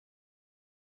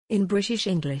In British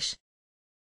English.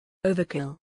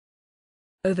 Overkill.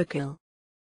 Overkill.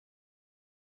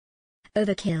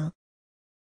 Overkill.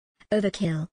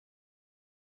 Overkill.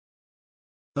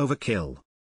 Overkill.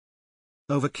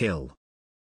 Overkill.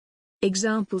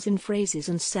 Examples in phrases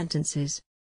and sentences.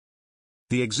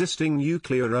 The existing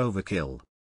nuclear overkill.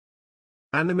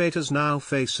 Animators now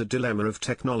face a dilemma of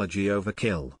technology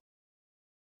overkill.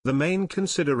 The main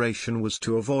consideration was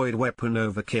to avoid weapon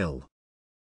overkill.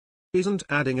 Isn't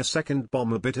adding a second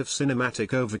bomb a bit of cinematic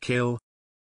overkill?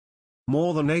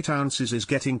 More than 8 ounces is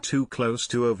getting too close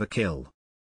to overkill.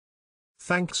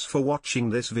 Thanks for watching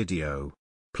this video.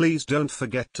 Please don't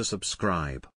forget to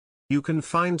subscribe. You can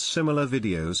find similar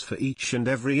videos for each and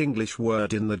every English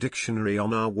word in the dictionary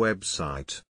on our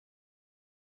website.